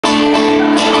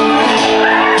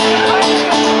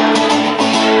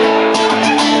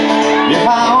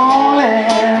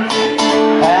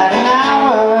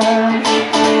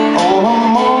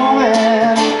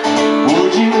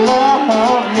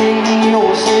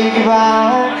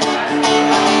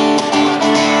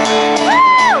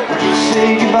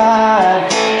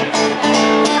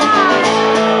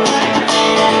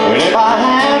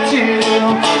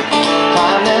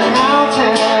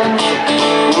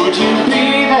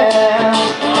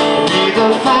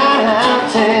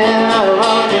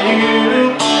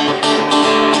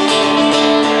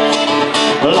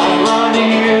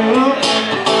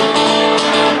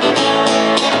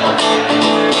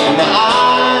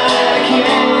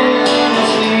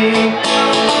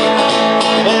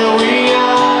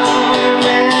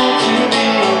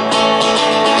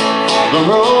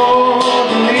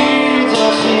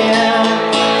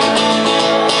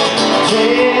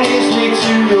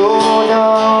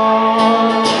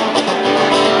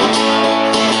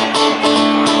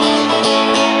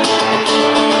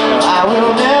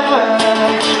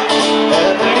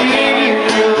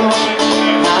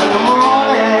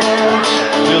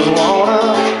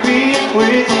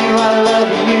with you, I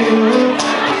love you.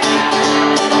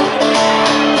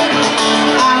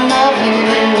 I love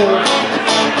you.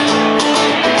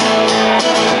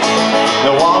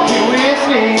 Now walk you with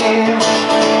me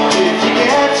if you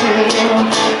get to,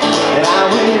 and I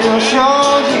will show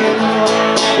you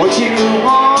what you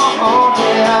want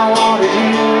that I want to do.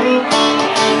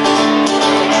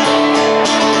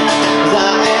 'Cause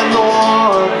I am the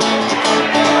one.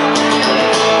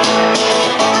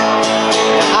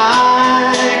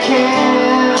 I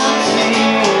can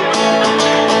see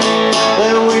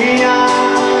that we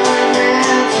are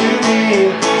meant to be.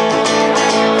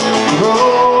 The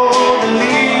road that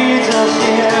leads us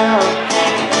here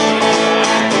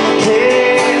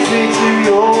takes me to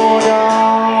your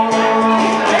dawn.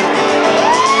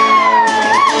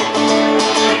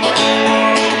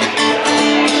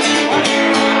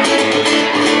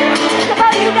 Come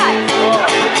on, you guys.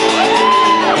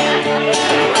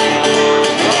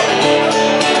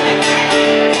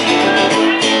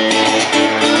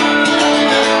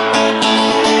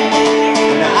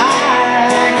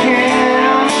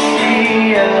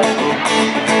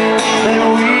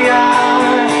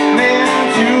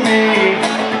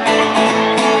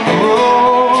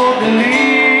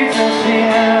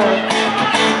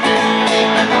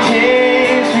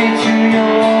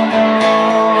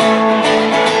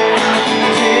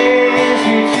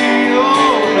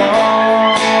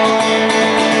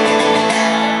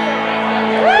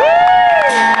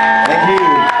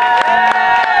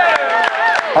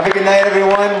 Have a good night,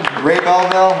 everyone. Ray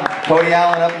Belleville, Cody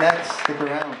Allen up next. Stick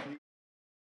around.